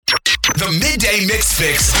The Midday Mix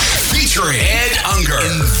Fix featuring Ed Unger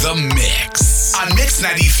in the mix on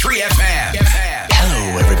Mix93FM.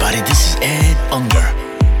 Hello, everybody. This is Ed Unger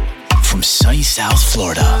from sunny South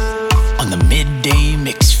Florida on the Midday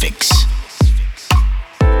Mix Fix.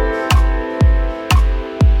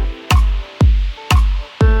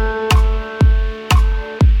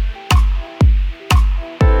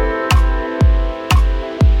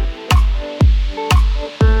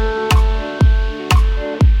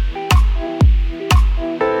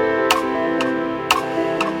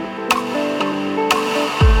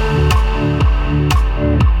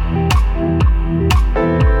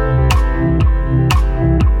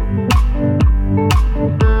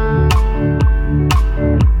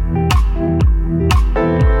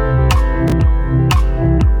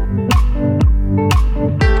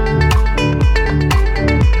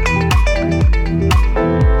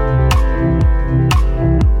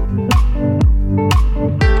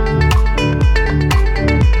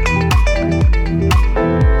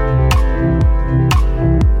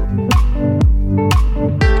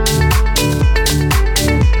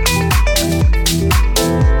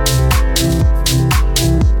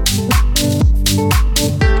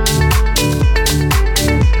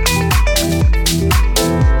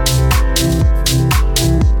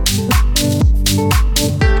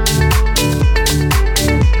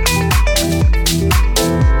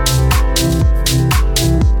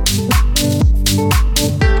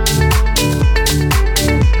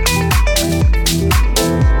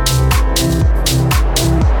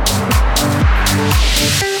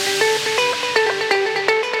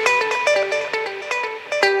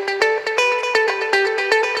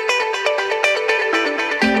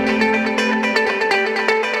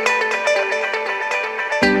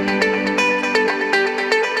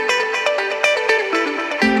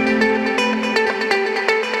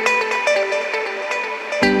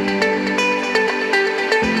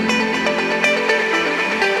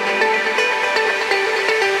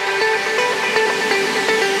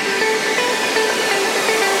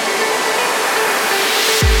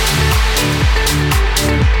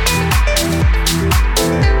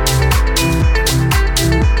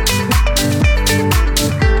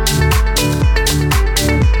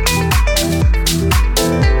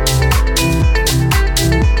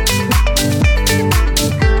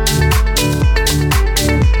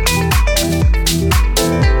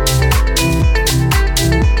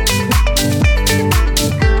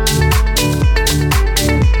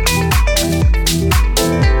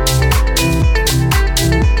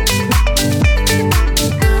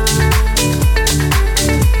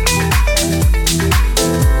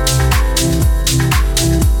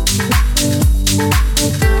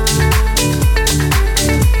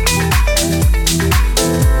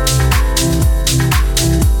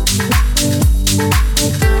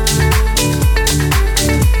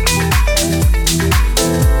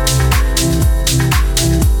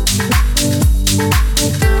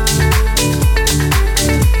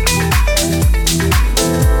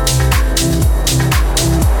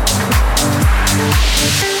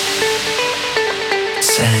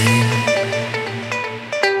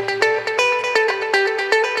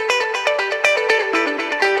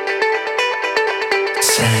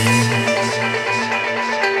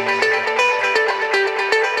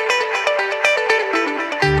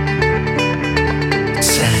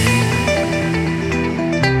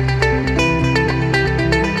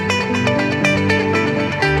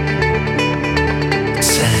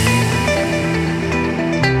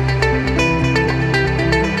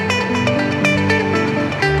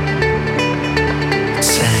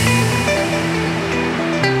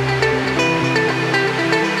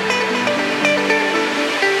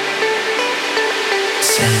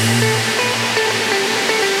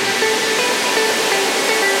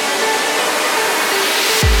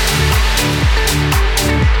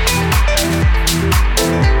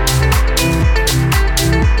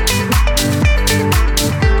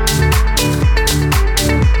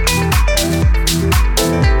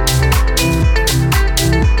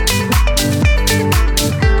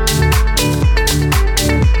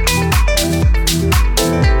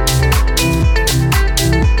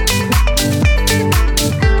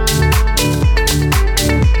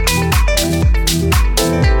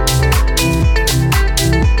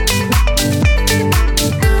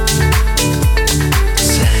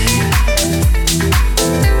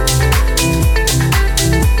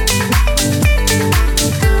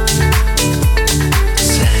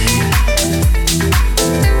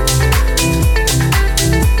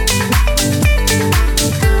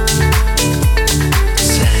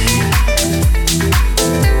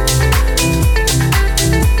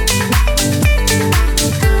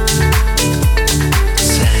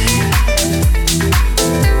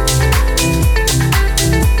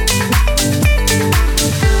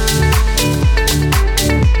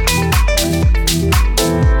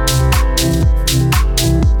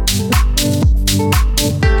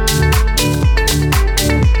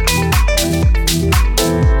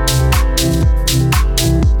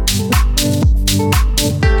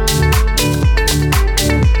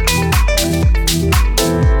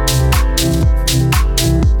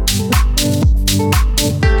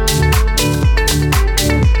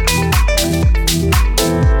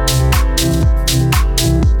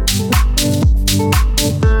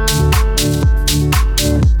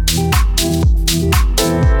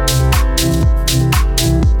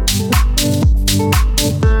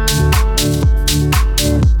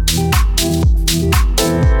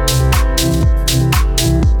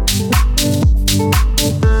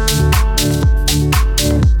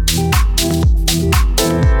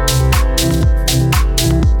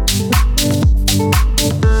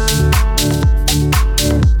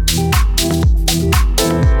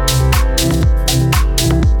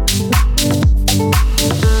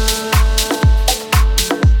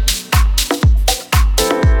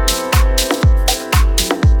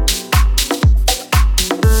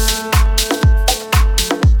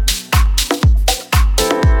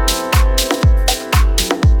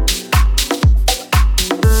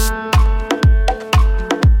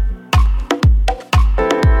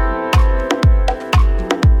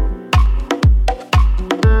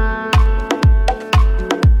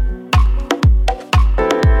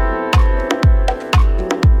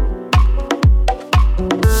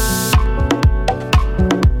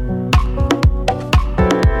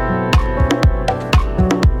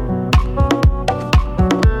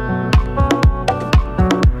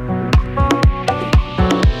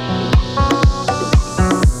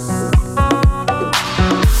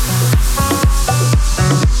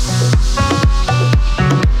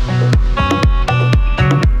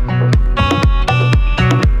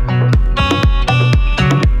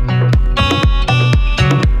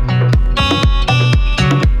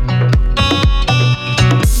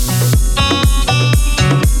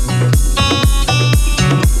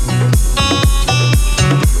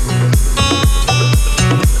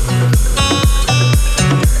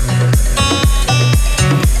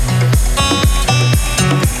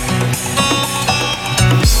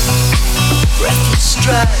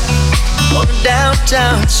 drive on a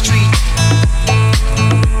downtown street.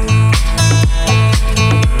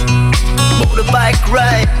 Motorbike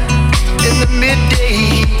ride in the midday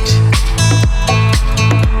heat.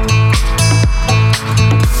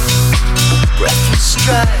 Breathless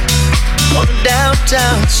drive on a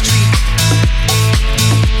downtown street.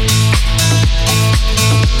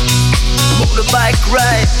 Motorbike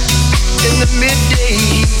ride in the midday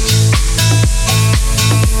heat.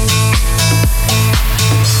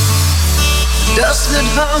 Dust that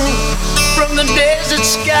hung from the desert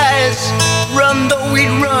skies. Run though we'd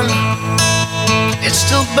run, it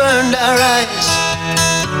still burned our eyes.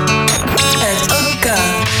 And Unka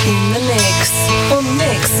in the mix on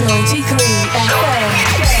Mix 93FM.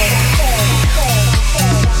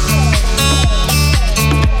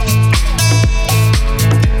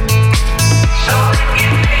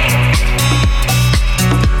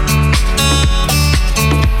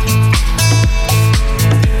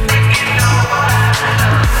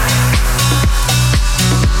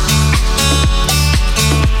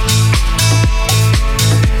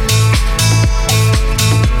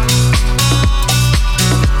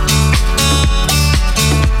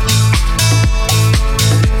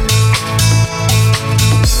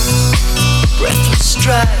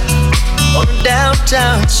 On a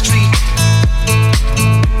downtown street.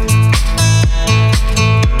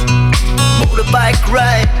 Motorbike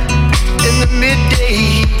ride in the midday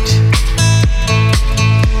heat.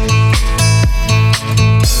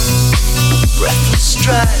 Breathless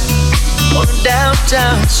drive on a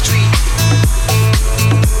downtown street.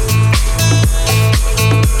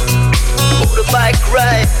 Motorbike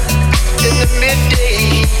ride in the midday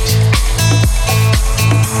heat.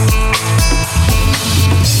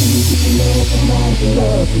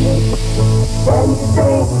 And you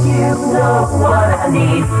think you know what I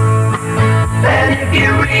need. And if you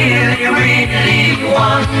really, really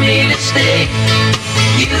want me to stay,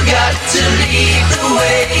 you got to lead the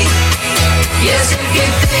way. Yes, if you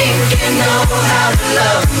think you know how to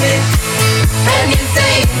love me, and you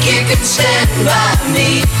think you can stand by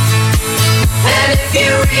me, and if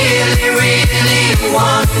you really, really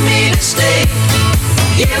want me to stay,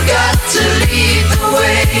 you got to lead the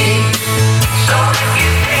way. So if you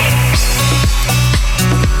think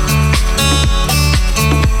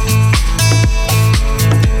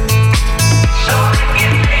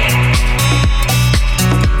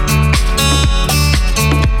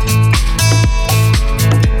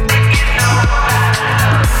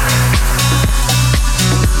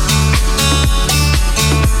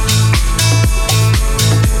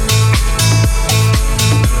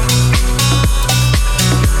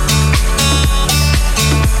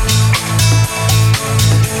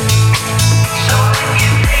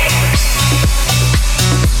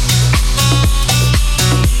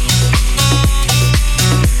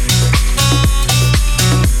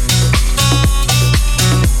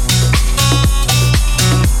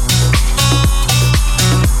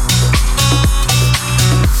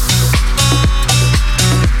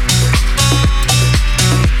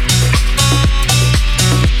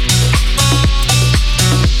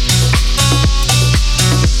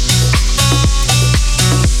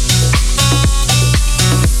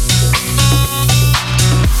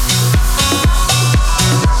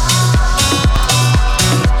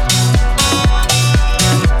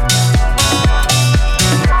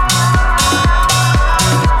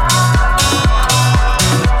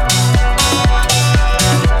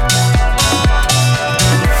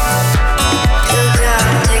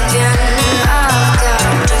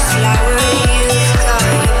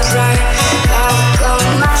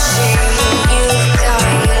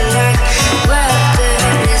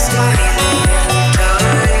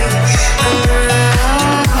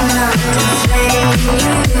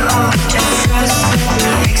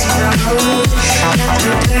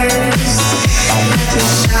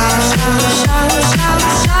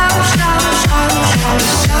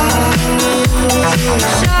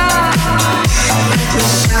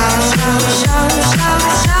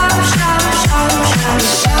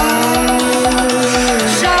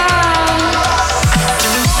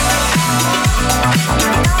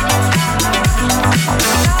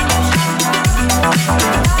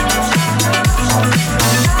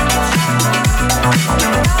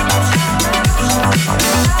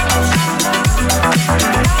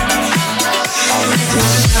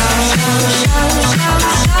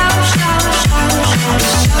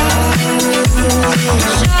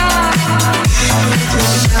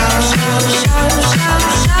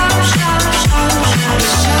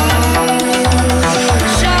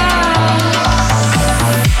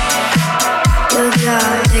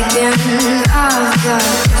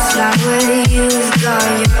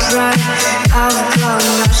right. I've got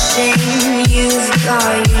my shame, you've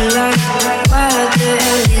got your life. Where the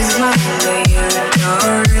hell is my way? You're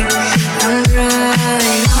dark and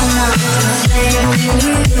bright. I'm not complaining,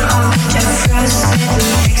 you are just frost. Let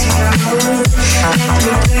me explode, let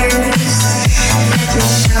me burst, let me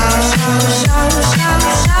shout, shout, shout, shout,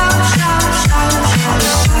 shout, shout, shout,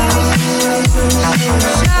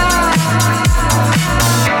 shout, shout.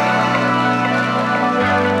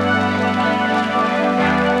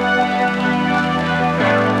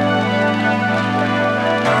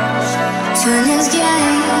 Funniest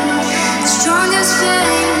game, strongest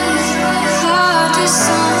faith, hardest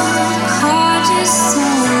song, hardest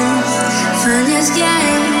song. Funniest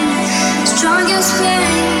game, strongest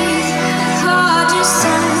faith, hardest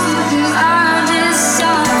song, hardest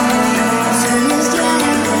song. Funniest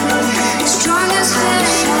game, strongest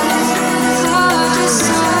faith, hardest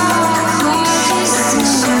song, hardest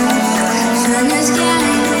song. Funniest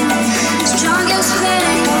game, strongest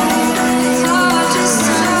faith, hardest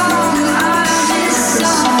song.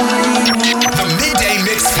 The Midday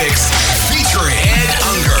Mix Fix featuring Ed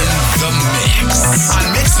Unger. The Mix on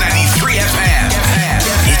Mix93FM.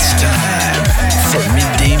 It's time for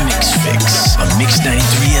Midday Mix Fix on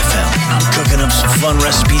Mix93FM. I'm cooking up some fun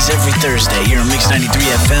recipes every Thursday here on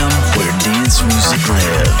Mix93FM, where dance music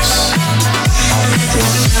lives.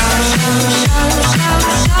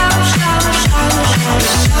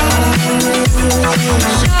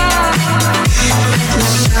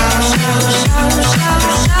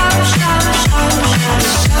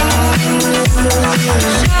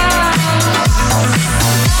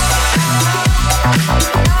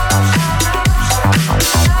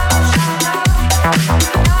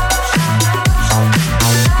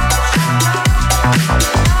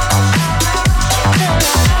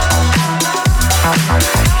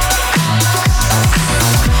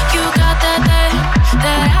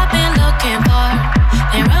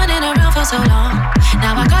 So long,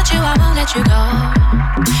 now I got you, I won't let you go.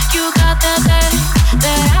 You got that thing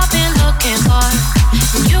that I've been looking for,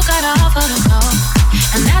 and you got an offer to go,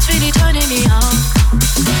 and that's really turning me on.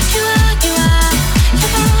 You are, you are, you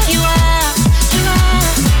are, you are, you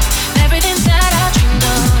are everything that I dreamed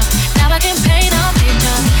of. Now I can paint a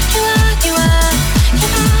picture. You are, you are, you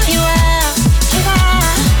are, you are, you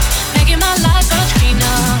are making my life much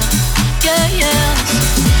greener. Yeah, yes.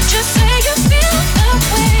 Just say you feel the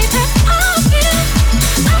way that I'm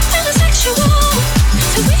feeling sexual,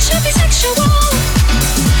 so we should be sexual.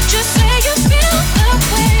 Just say you feel the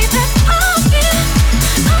way that I'm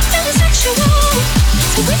feeling sexual,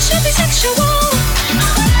 so we should be sexual.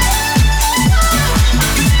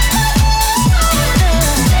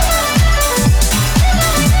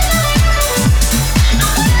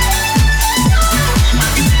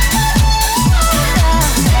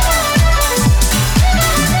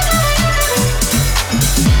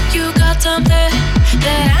 You got something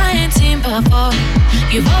that I ain't seen before.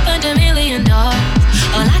 You've opened a million doors.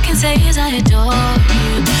 All I can say is I adore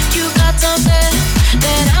you. You got something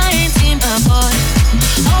that I ain't seen before.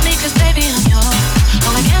 Hold me, cause baby I'm yours.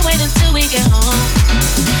 Oh, I can't wait until we get home.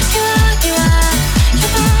 You are, you are, you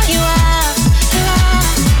are, you are, you are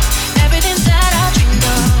everything that I dreamed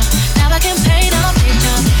of. Now I can paint a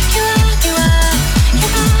picture. You are, you are,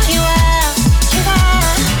 you are, you are, you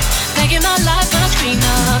are making my life much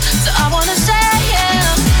greener. So I wanna say, yeah,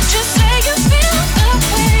 just say you feel the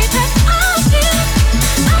way that I feel.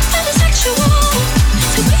 I'm feeling sexual,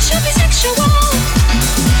 so we should be sexual.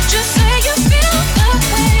 Just say you feel the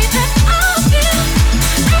way that I feel.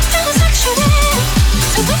 I'm feeling sexual,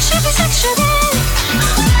 so we should be sexual.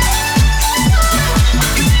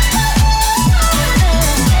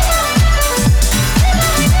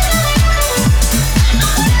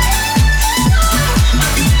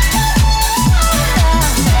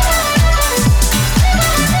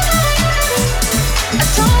 I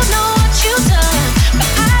don't know what you've done, but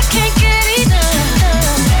I can't get enough.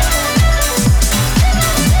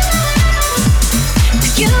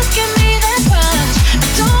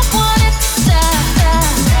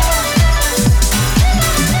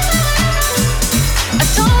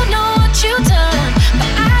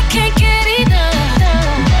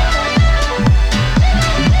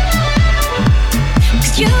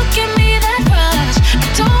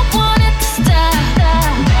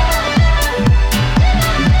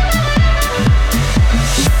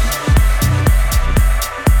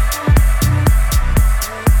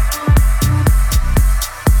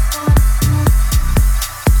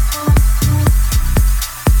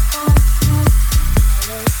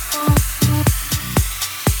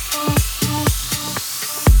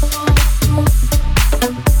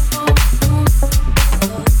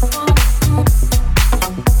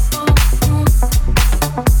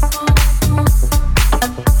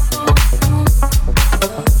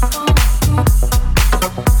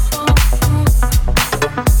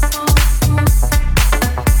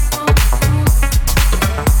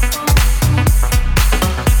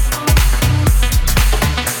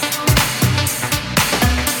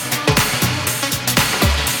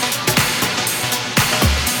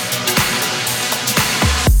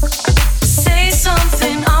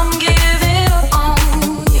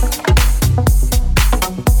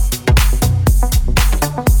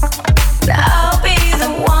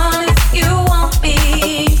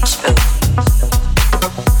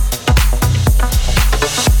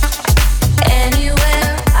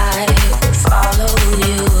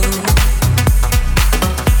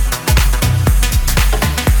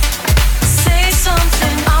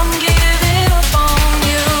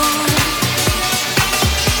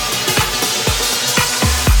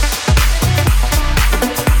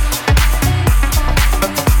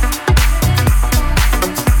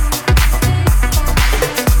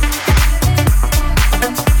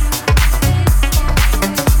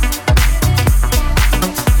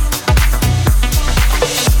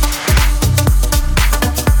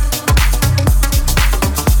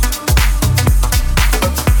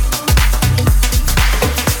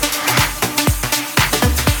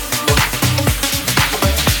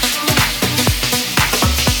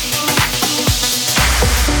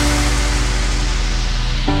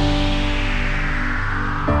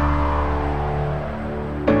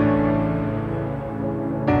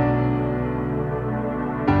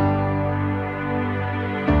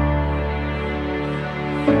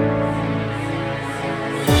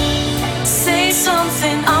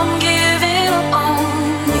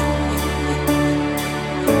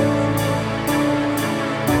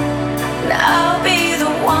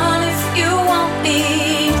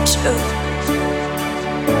 true.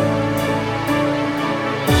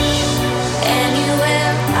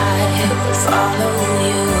 Anywhere I will follow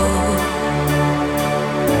you.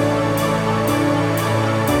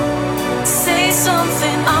 Say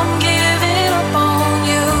something, I'm giving up on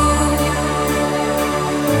you.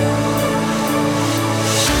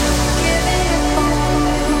 Giving up on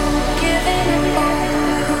you, giving up on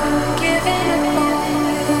you, giving up on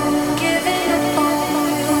you, giving up on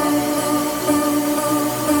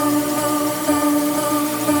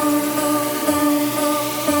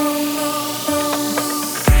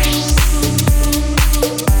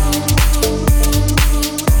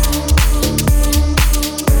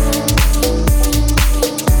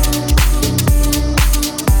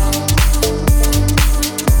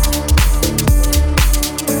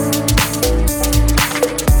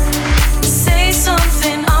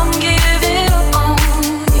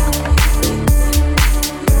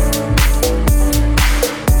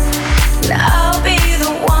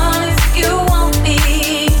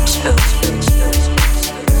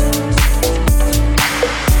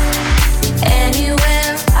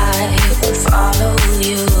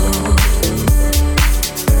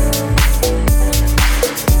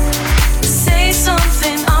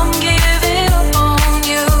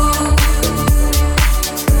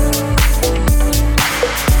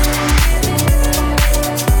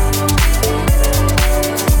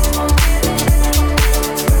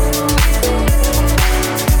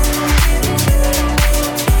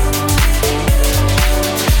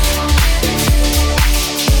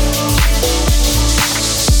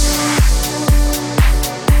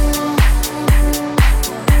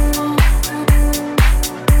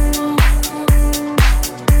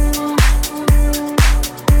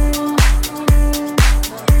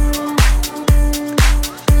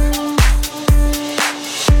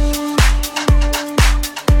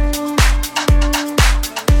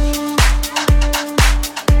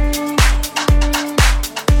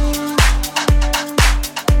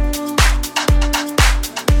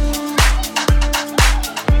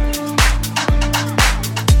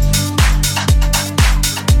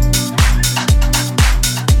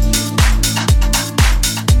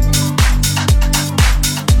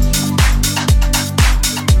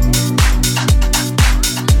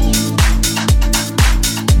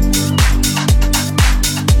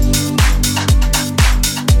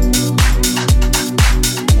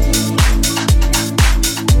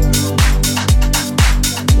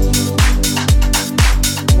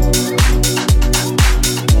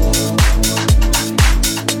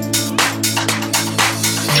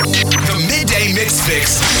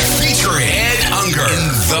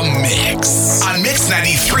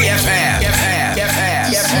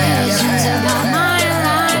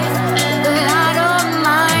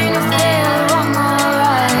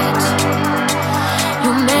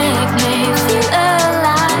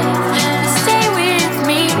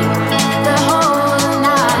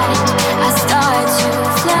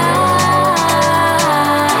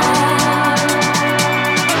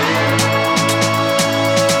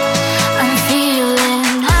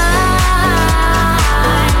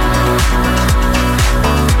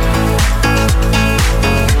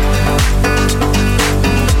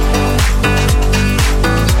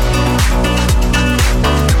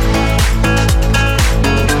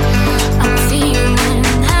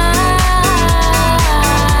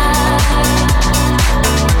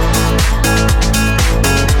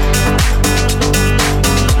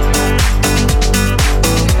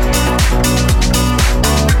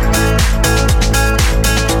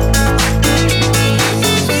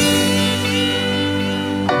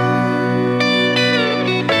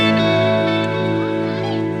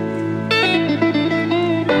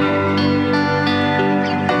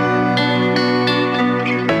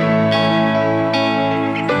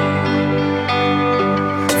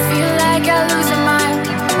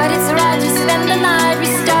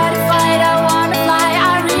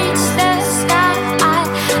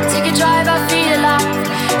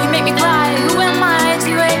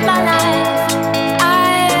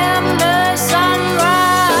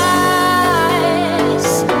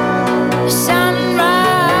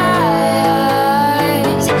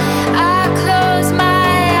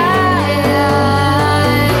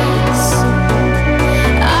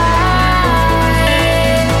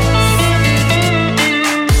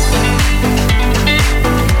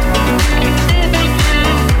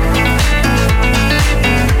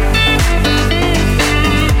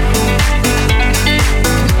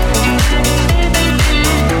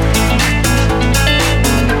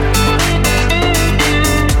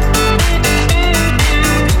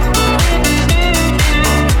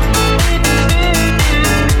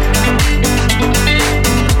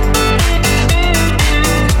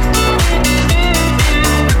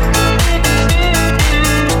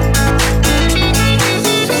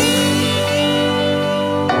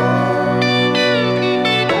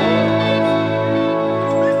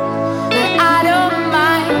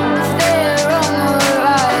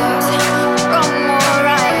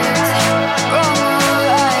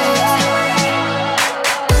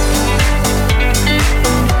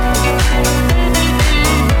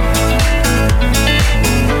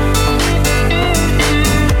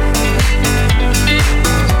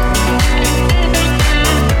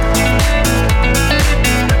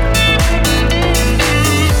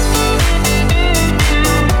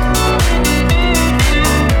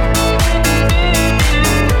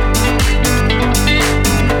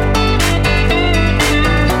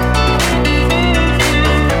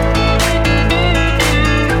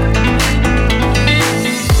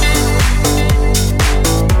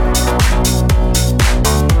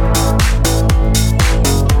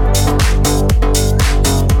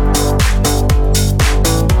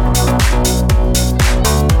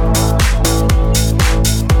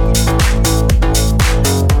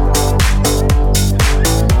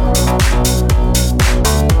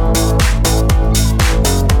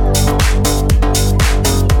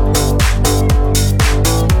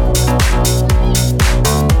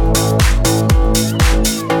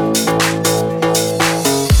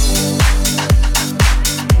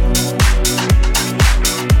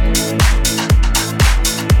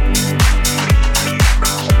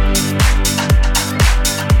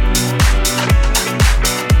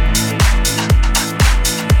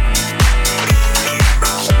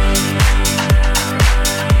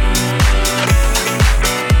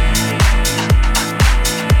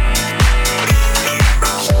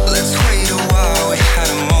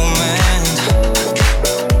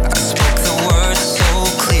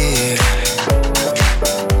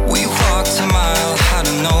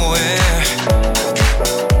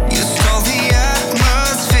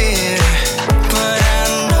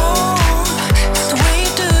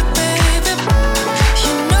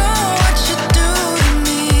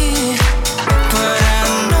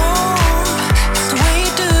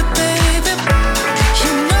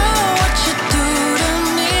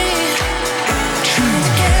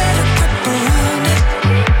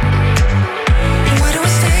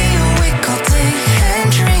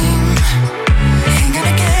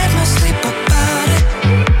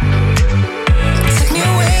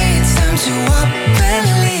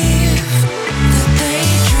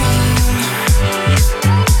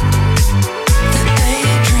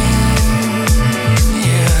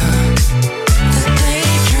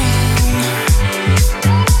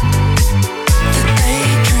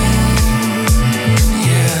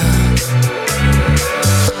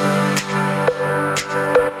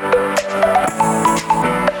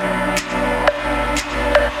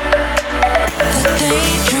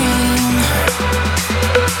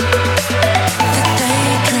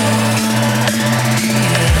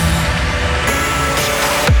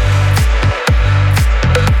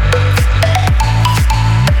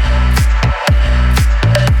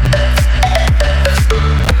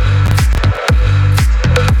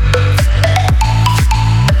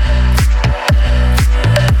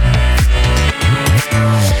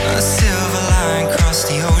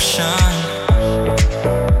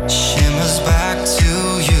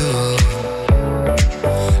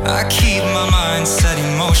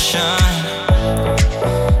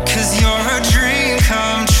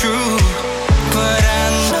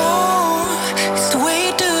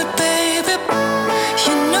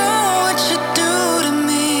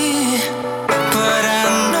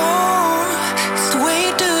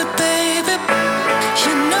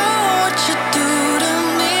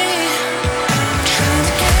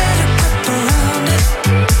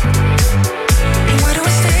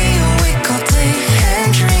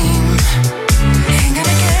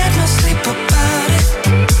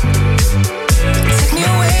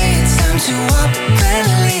up and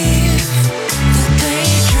leave the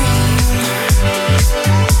daydream.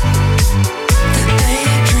 The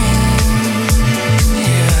daydream,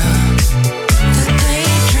 yeah. The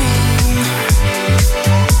daydream.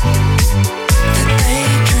 The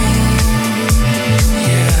daydream,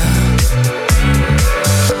 yeah.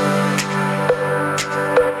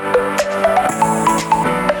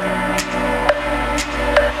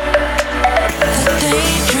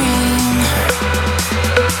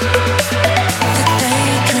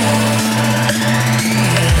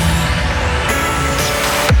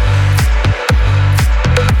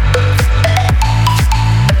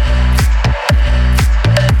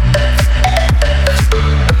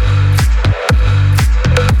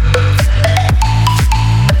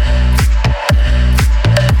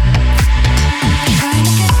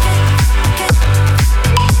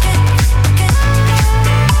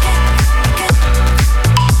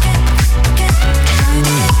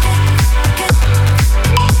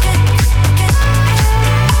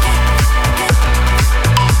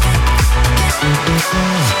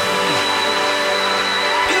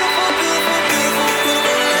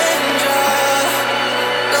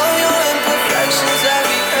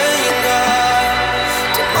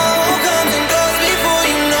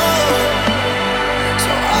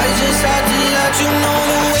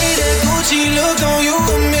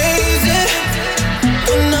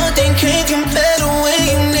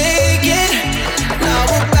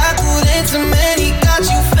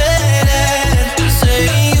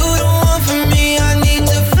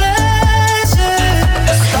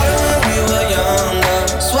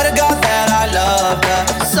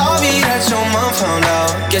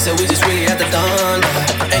 Guess that we just really had the done.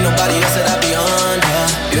 Ain't nobody else that I be under.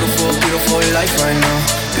 Beautiful, beautiful life right now.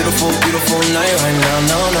 Beautiful, beautiful night right now.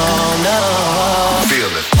 No, no, no. Feel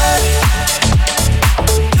it.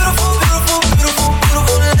 Beautiful, beautiful, beautiful,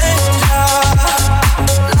 beautiful angel.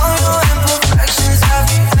 Know your imperfections have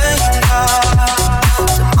me thinking of.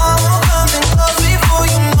 Tomorrow comes and goes before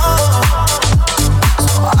you know.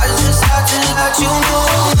 So I just had to let you know.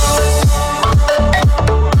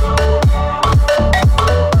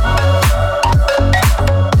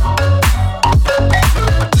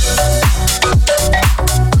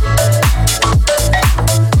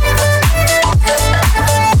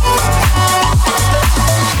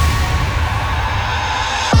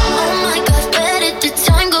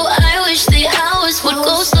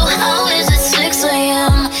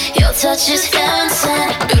 Touch is heaven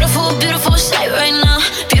sent. Beautiful, beautiful sight right now.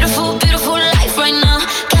 Beautiful, beautiful life right now.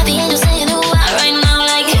 Got the angels saying the why right now.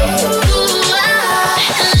 Like, ooh, ah.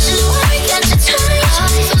 And this is why we got to touch.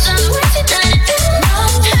 Sometimes we feel that it down.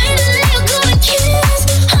 Hey, the little golden kiss.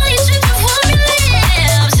 All you dripping from your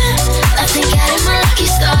lips. Nothing got in my lucky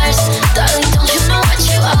stars. Darling, don't you know what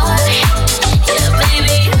you are? Yeah,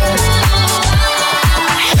 baby.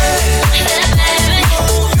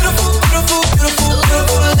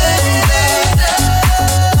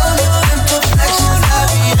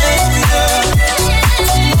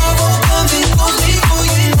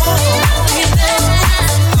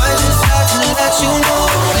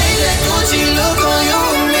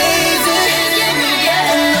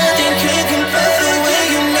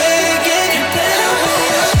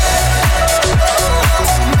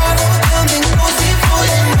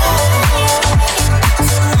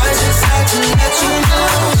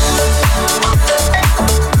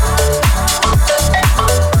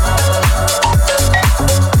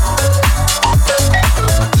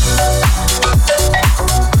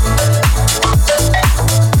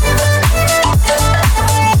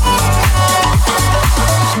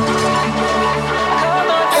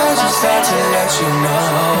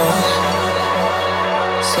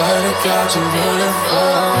 God, you're beautiful.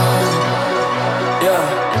 Yeah.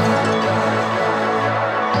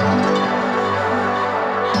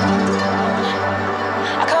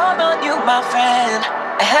 I called on you, my friend,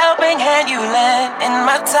 a helping hand you lend in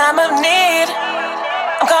my time of need.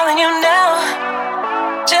 I'm calling you now,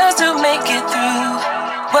 just to make it through.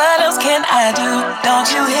 What else can I do? Don't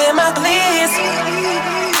you hear my pleas?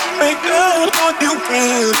 Make down on you,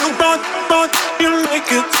 friend. You make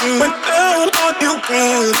it through. Make down on you,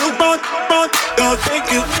 friend. Don't take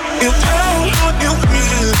it. Get down on you,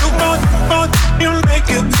 friend. You make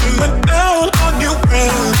it through. Make down on you,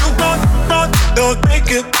 friend. Don't make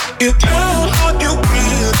it. Get down on you,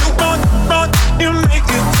 friend. You make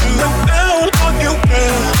it through. Make down on you,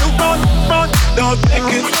 friend. Don't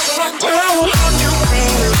take it. Down on you,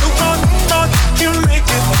 friend. You make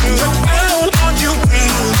it through. Down on you,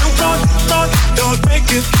 friend. Don't make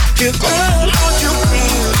it. Get down on you,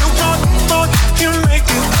 friend. You make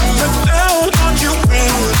it. Get down on you,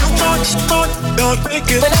 friend. Don't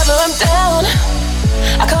Whenever I'm down,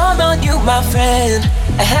 I call on you, my friend.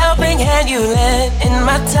 A helping hand you lend in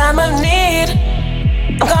my time of need.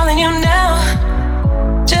 I'm calling you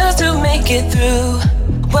now, just to make it through.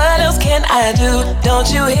 What else can I do?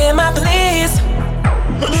 Don't you hear my pleas?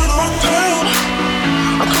 Whenever I'm down,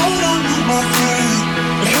 I call on you, my friend.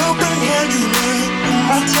 A helping hand you lend in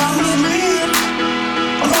my time of need.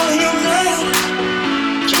 I'm calling you now,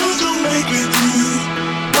 just to make it through.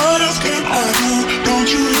 What else can I do? Don't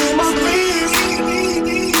you hear my pleas?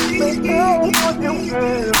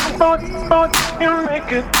 You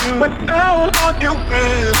make it through. Without on you,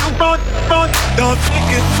 man. Don't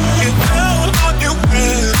take it. Without on you,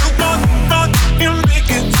 man. You make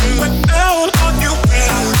it through. Without on you,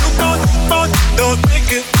 man. Don't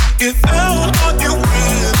take it. Without on you,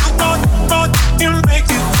 man. You make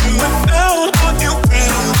it through. Without on you,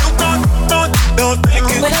 man. Don't take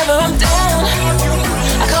it. Whenever I'm down,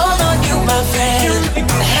 I call on you, my friend. A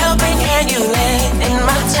helping hand you lend in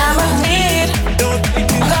my time of need.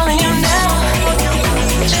 I'm calling you now,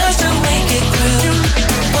 just to make it through.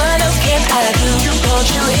 What else can I do? Don't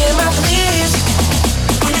you hear my pleas?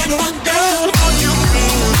 Whenever I'm down on you,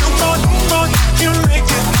 you make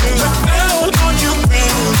it through. Down on you,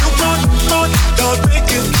 don't make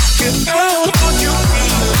it. Get down on you,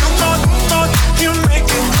 you make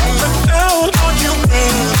it through. Down on you,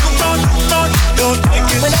 don't make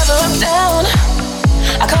it. Whenever I'm down,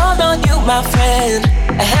 I call on you, my friend.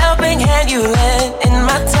 A helping hand you lend in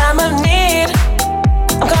my time of need.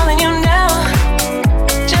 I'm calling you now,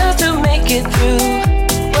 just to make it through.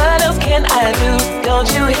 What else can I do? Don't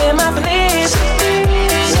you hear my pleas?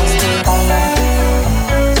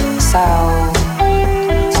 Sound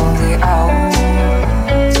on the out.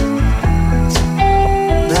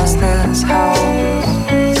 Bless this house.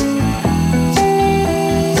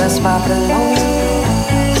 Bless my belongings.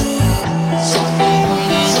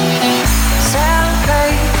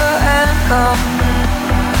 Sandpaper and gum.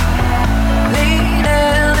 Leaning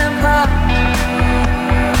and prop.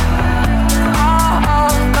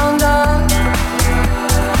 All gone done.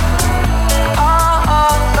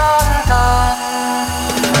 All gone done.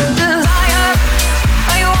 Desire,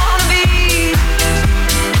 how you wanna be?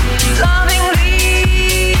 Lovingly.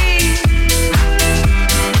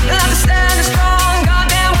 Like a standing strong,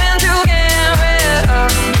 goddamn wind to get rid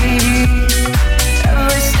of me.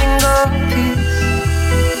 Every single piece.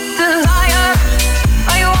 Desire,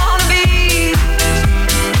 how you wanna be?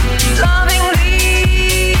 Lovingly.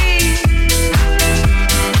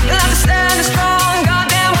 Like a standing strong,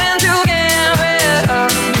 goddamn wind to get rid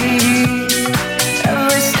of me.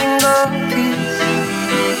 Every single piece.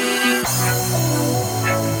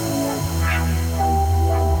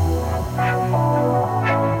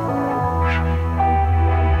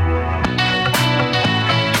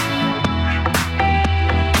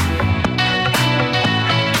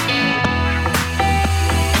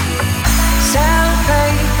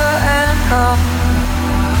 Sandpaper and gum.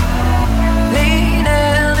 Leaning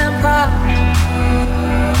and prop.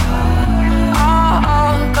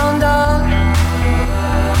 All gone done.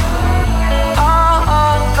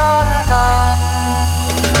 All gone done.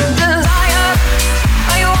 Desire,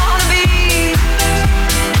 how you wanna be?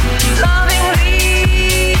 Lovingly.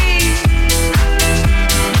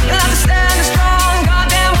 Like a standing strong,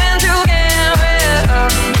 goddamn wind to get rid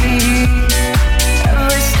of me.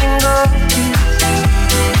 Every single piece.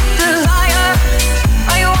 Desire,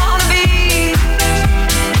 how you wanna be?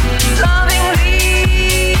 Lovingly.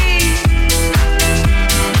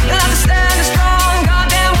 Like a standing strong,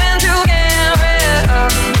 goddamn wind to get rid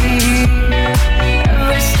of me.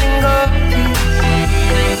 Every single piece.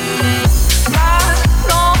 Right,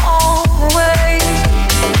 wrong way,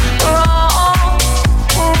 wrong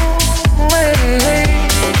way.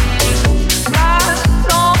 Right,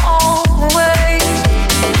 wrong way.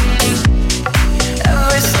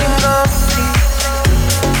 Every single piece.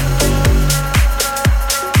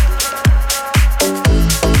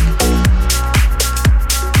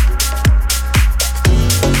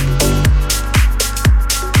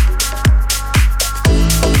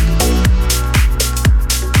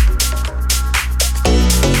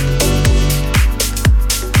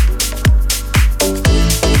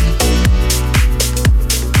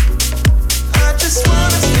 I just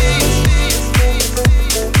wanna stay.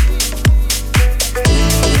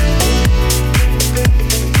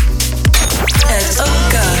 And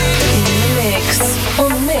Oka in the mix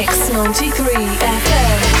on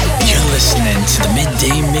Mix93FM. You're listening to the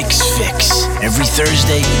Midday Mix Fix. Every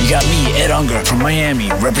Thursday, you got me, Ed Unger from Miami,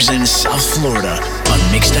 representing South Florida on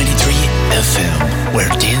Mix93FM, where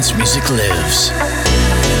dance music lives.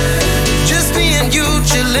 Just me and you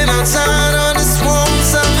chilling outside on the swamp.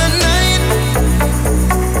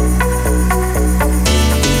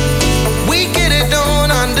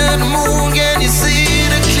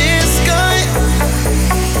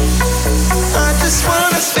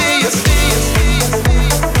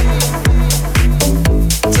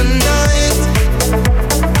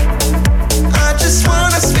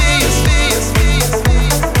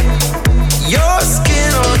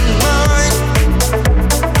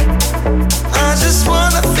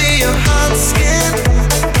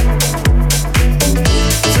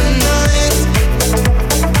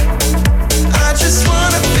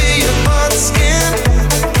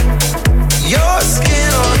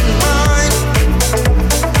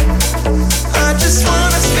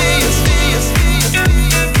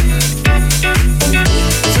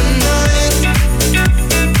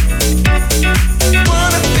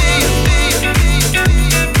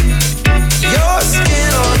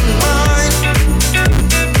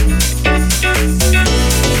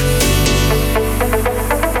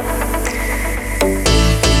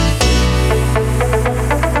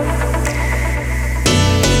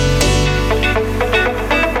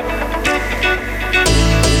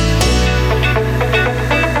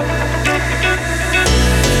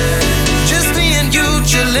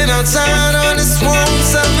 outside on this warm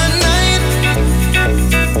summer night.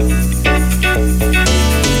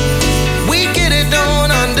 We get it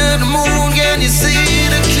on under the moon. Can you see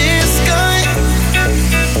the clear sky?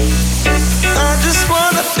 I just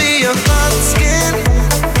wanna be your hot skin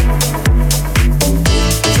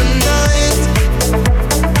tonight.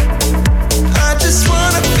 I just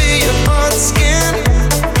wanna be your hot skin,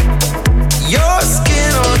 your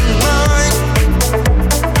skin on mine.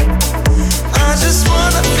 I just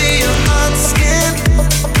wanna be your hot skin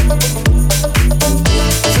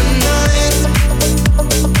tonight.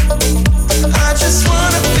 I just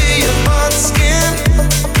wanna be your hot skin,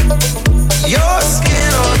 your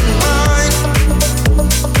skin on mine.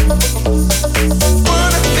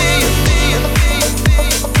 Wanna be your, be your, be your, be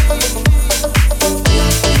your.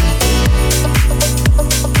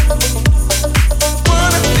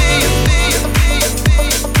 Wanna be your, be your, be your, be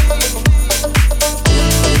your.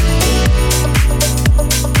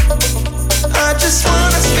 I just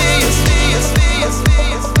wanna be your, be your, be your, be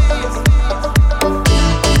your, be your.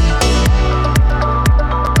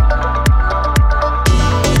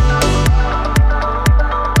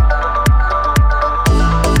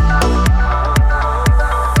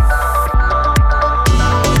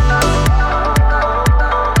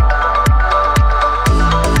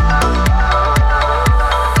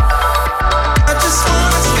 I just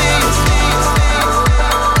wanna be your, be your, be your.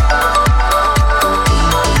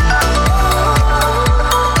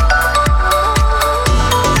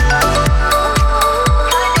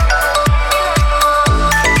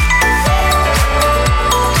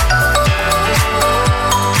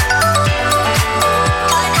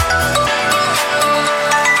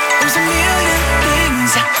 There's a million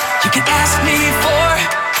things you could ask me for,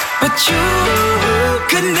 but you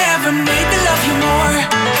could never make me love you more.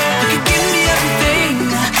 You could give me everything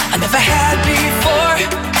I never had before,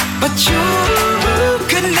 but you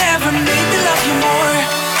could never make me love you more.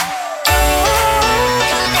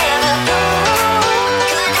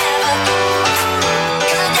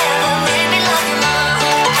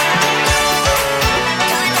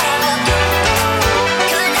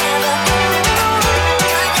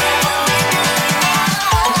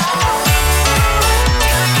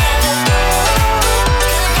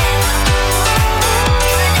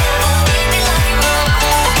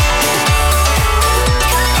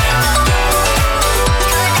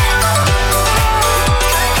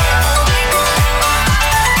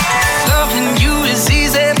 Loving you is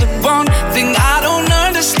easy, but one thing I don't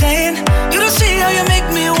understand. You don't see how you make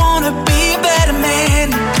me wanna be a better man.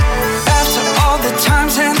 After all the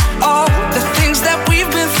times and all the things that we've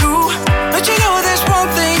been through, but you know there's one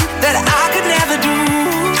thing that I could never do.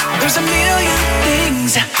 There's a million things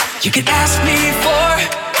you could ask me for,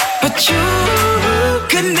 but you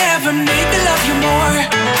could never make me love you more.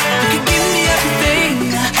 You could give me everything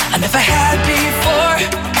I never had before,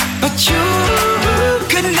 but you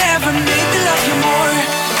could never make me love you more.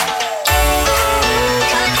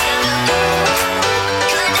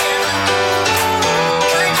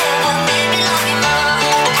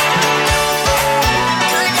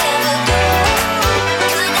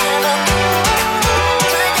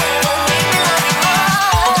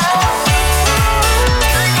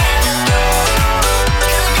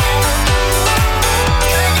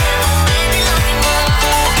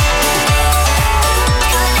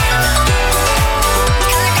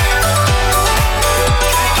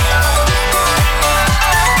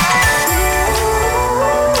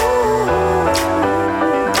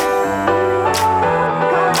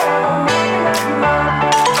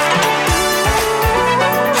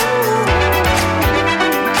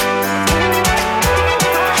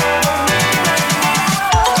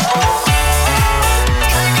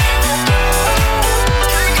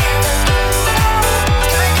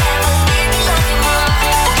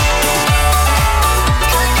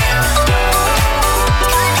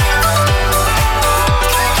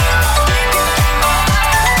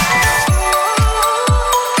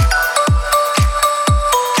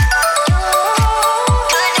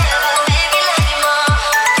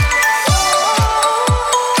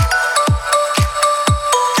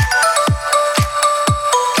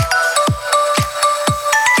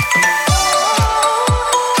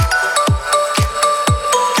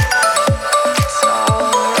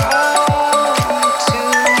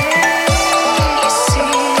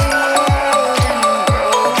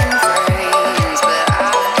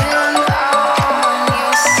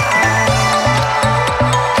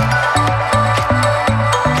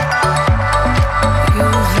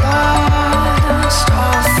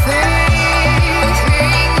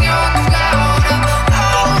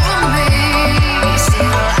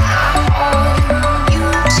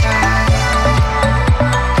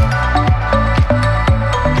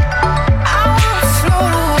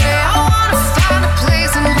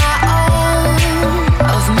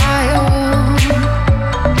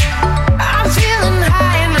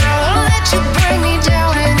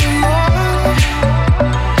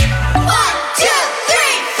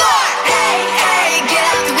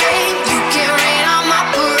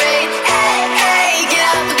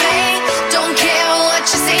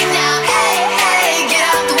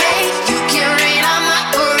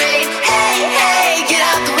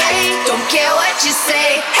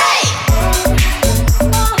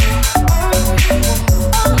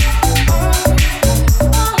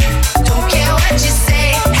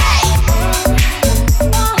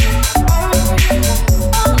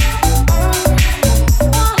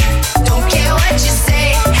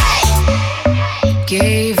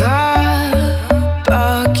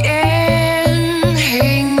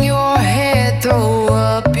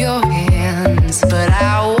 friends, but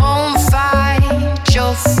I won't fight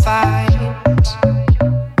your fight.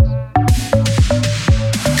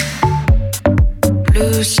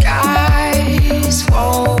 Blue skies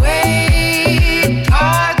won't wait,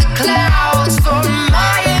 part the clouds for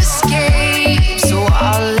my escape, so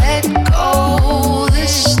I'll let go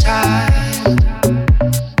this time.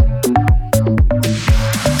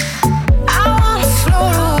 I wanna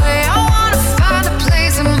float away, I wanna find a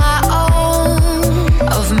place of my own,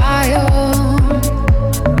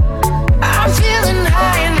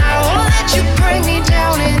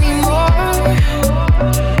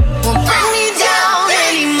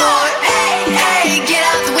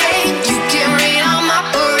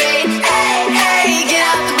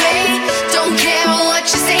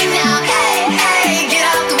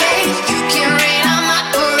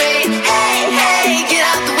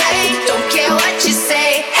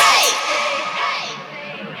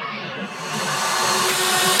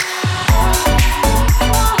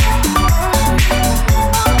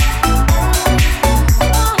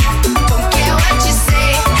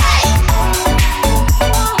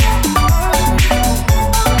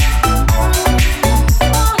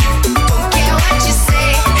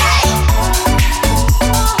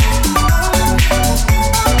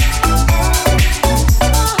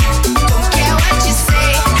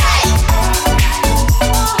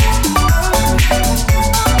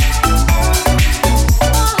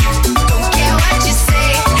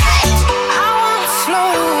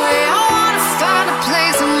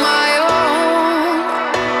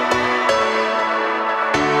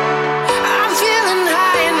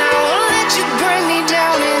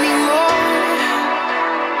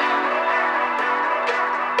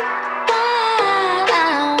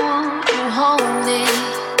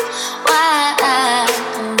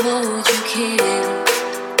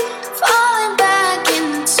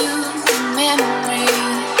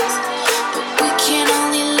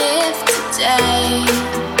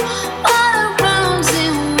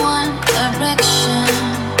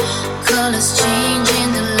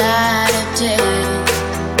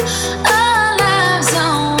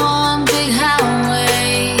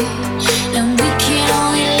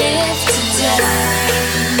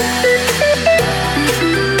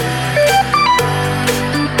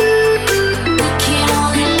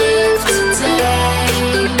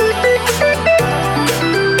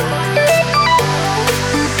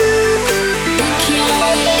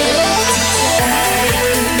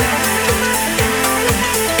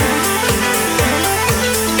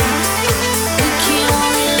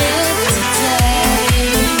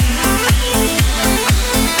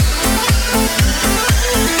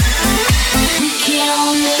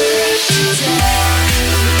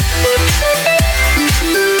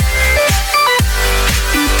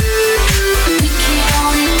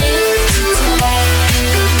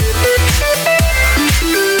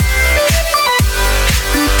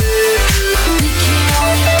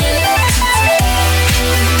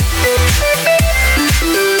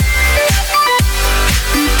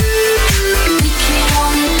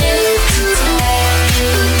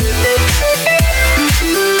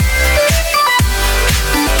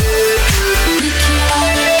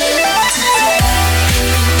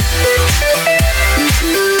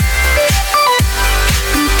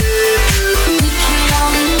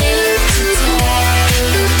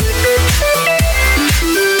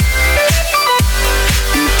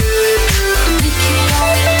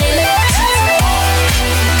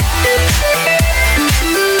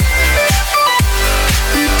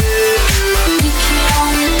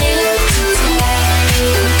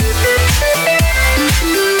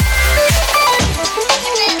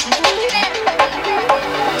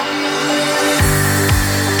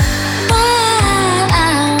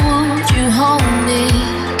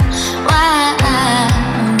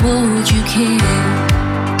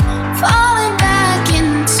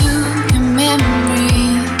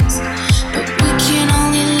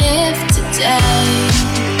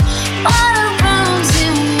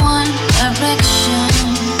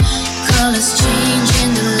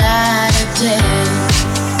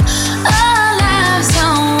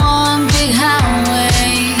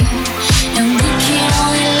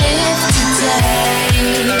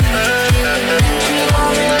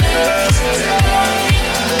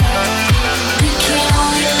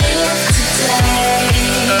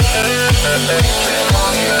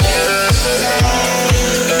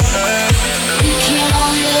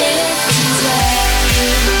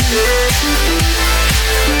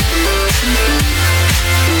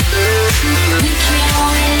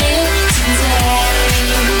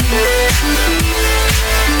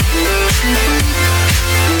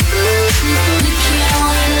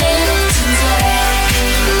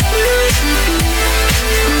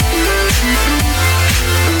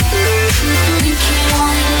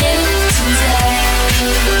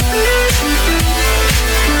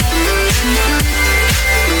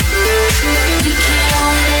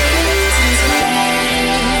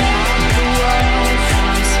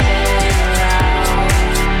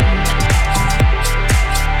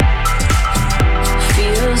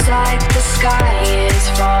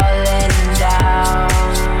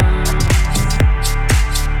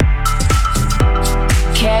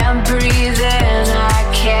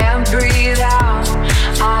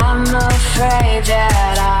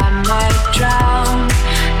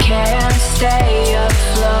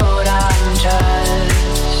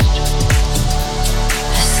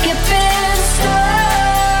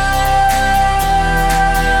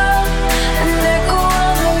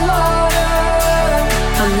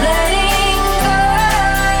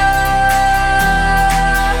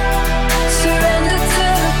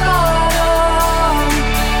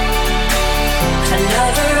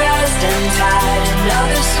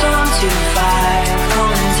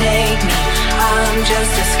 I'm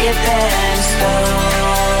just a skipping stone.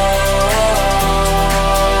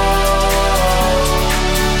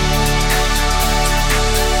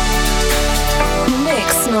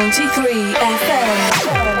 Mix93FM.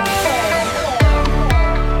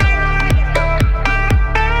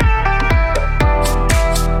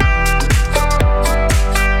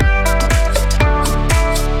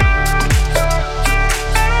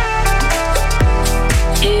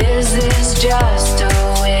 Just a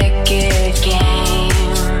wicked game.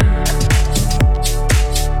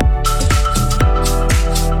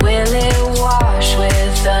 Will it wash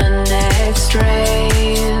with the next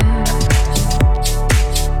rain?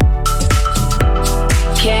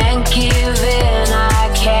 Can't give in,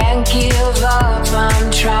 I can't give up. I'm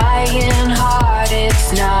trying hard,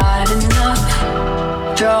 it's not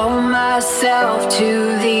enough. Throw myself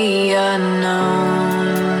to the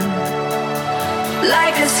unknown,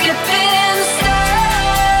 like a skipping stone.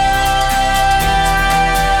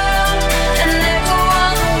 An echo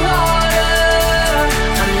on the water,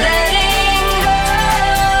 I'm letting go.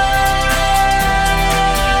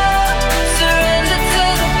 Surrender to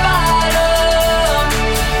the bottom.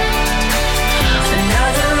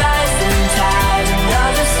 Another rising tide,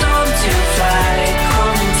 another storm to fight.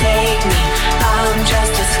 Come and take me, I'm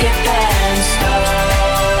just a skipping stone.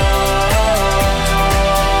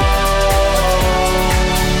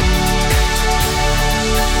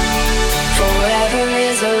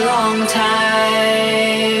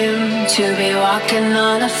 Time to be walking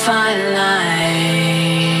on a fine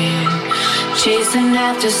line, chasing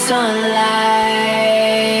after sunlight,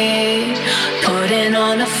 putting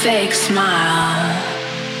on a fake smile,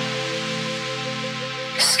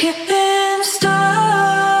 skipping stone,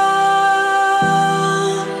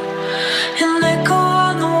 an echo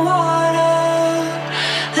on the water,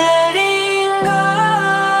 letting go,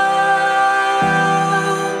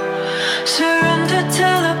 surrender to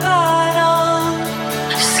the bottom,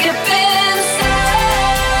 skipping stone,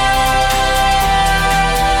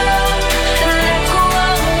 an echo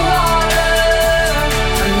on the water,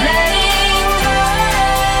 I'm letting go,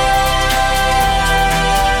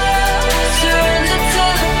 surrender to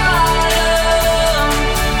the bottom.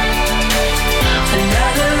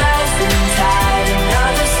 Another rising tide,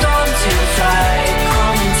 another storm to fight.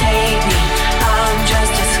 Come and take me, I'm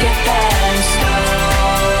just a skipping stone.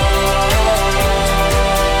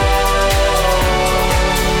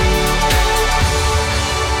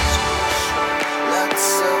 Lots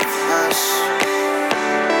of hush.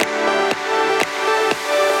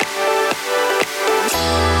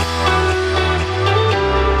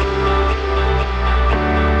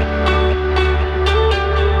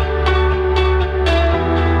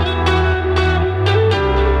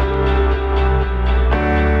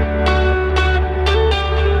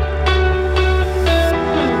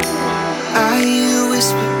 I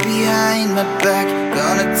whisper behind my back,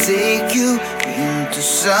 gonna take you into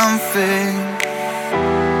something.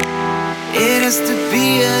 It has to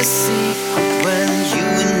be a secret when you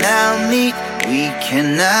and I meet. We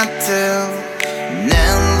cannot tell. An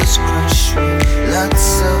endless crush with lots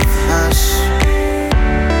of hush.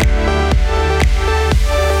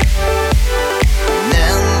 An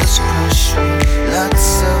endless crush with lots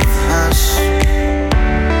of hush.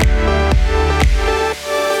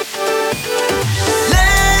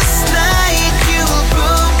 Last night you were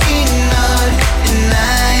broken heart, and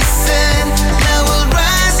I said I will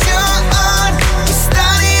rise your heart. We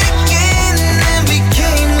started again and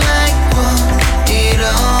became like one. It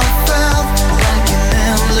all felt like an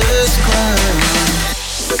endless climb.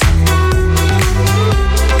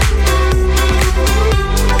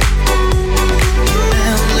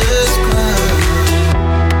 Endless climb.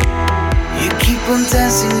 You keep on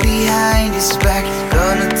dancing behind his back,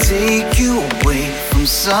 gonna take you away from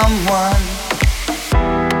someone.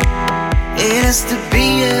 It has to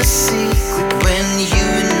be a secret when you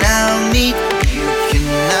and I meet. You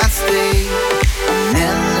cannot stay. An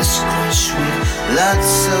endless crush with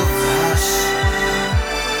lots of hush.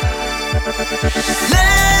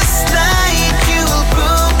 Last night you were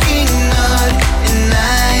broken heart, and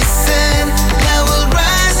I said I will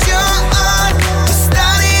rise your heart. We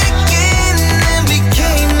started again and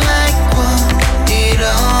became like one. It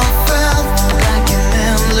all felt like an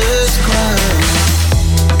endless climb.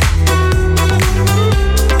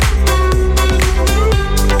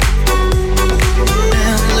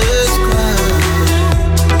 Endless climb.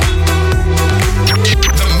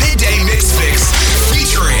 The Midday Mix Fix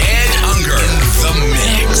featuring Ed Unger in the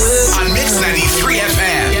mix on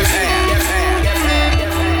Mix93FM.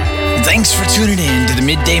 Thanks for tuning in to the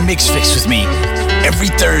Midday Mix Fix with me, every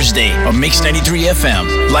Thursday on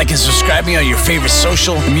Mix93FM. Like and subscribe me on your favorite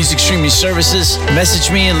social and music streaming services.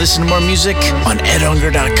 Message me and listen to more music on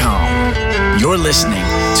edunger.com. You're listening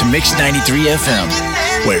to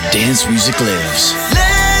Mix93FM, where dance music lives.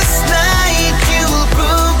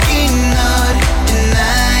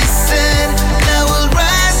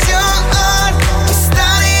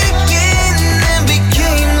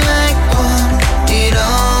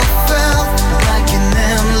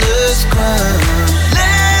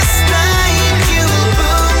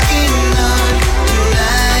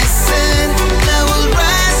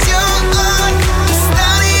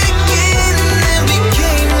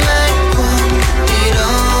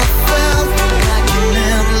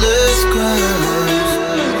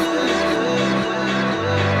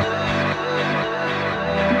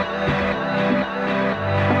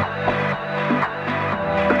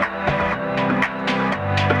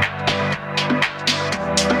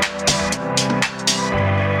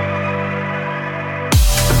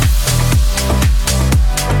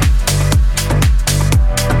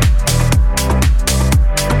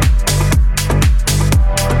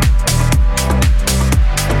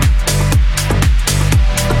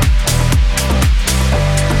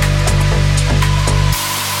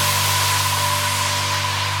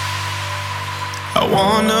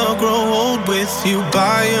 You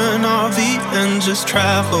buy an RV and just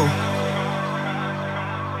travel.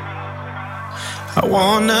 I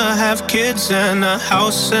wanna have kids and a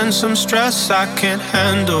house and some stress I can't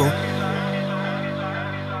handle.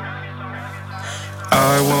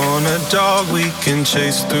 I want a dog we can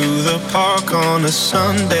chase through the park on a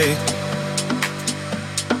Sunday.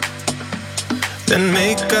 Then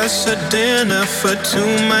make us a dinner for two,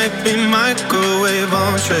 might be microwave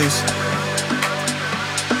entrees.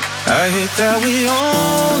 I hate that we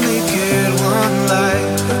only get one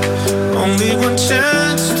life, only one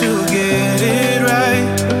chance to get it right.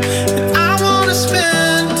 And I wanna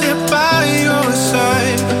spend it by your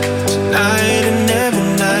side, tonight and every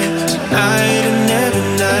night, tonight and every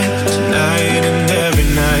night, tonight and every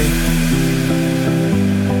night.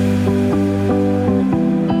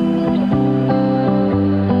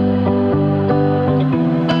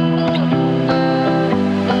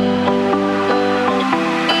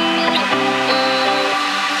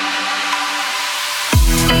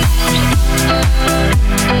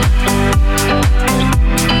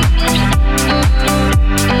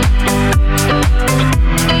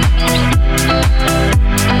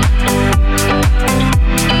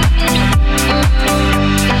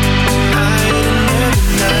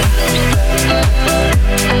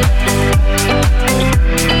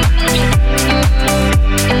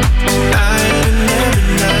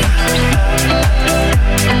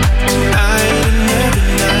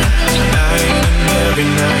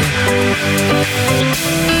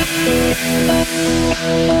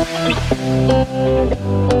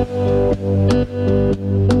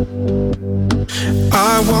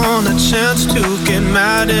 I want a chance to get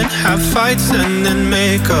mad and have fights and then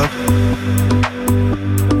make up.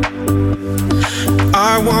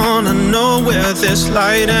 I wanna know where this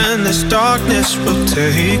light and this darkness will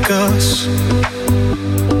take us.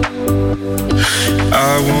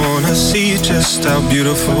 I wanna see just how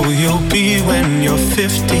beautiful you'll be when you're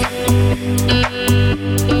 50.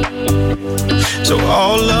 So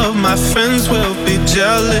all of my friends will be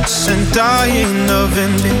jealous and dying of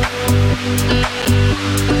envy.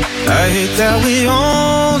 I hate that we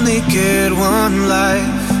only get one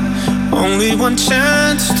life, only one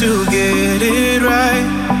chance to get it right.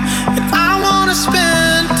 And I wanna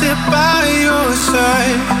spend it by your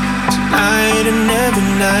side, tonight and every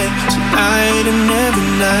night, tonight and every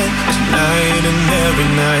night, tonight and every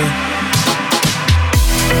night.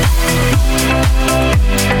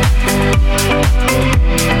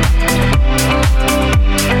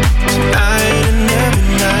 Tonight and every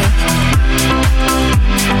night,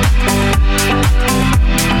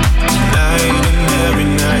 tonight and every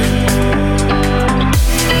night.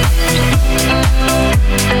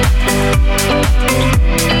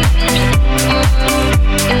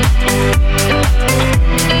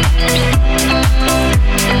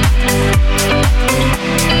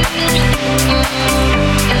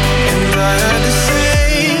 And I had to say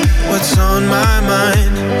what's on my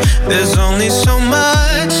mind. There's only so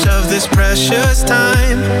much of this precious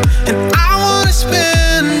time, and I wanna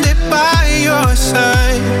spend it by your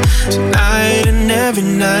side, tonight and every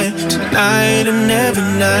night, tonight and every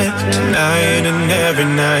night, tonight and every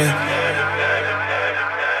night.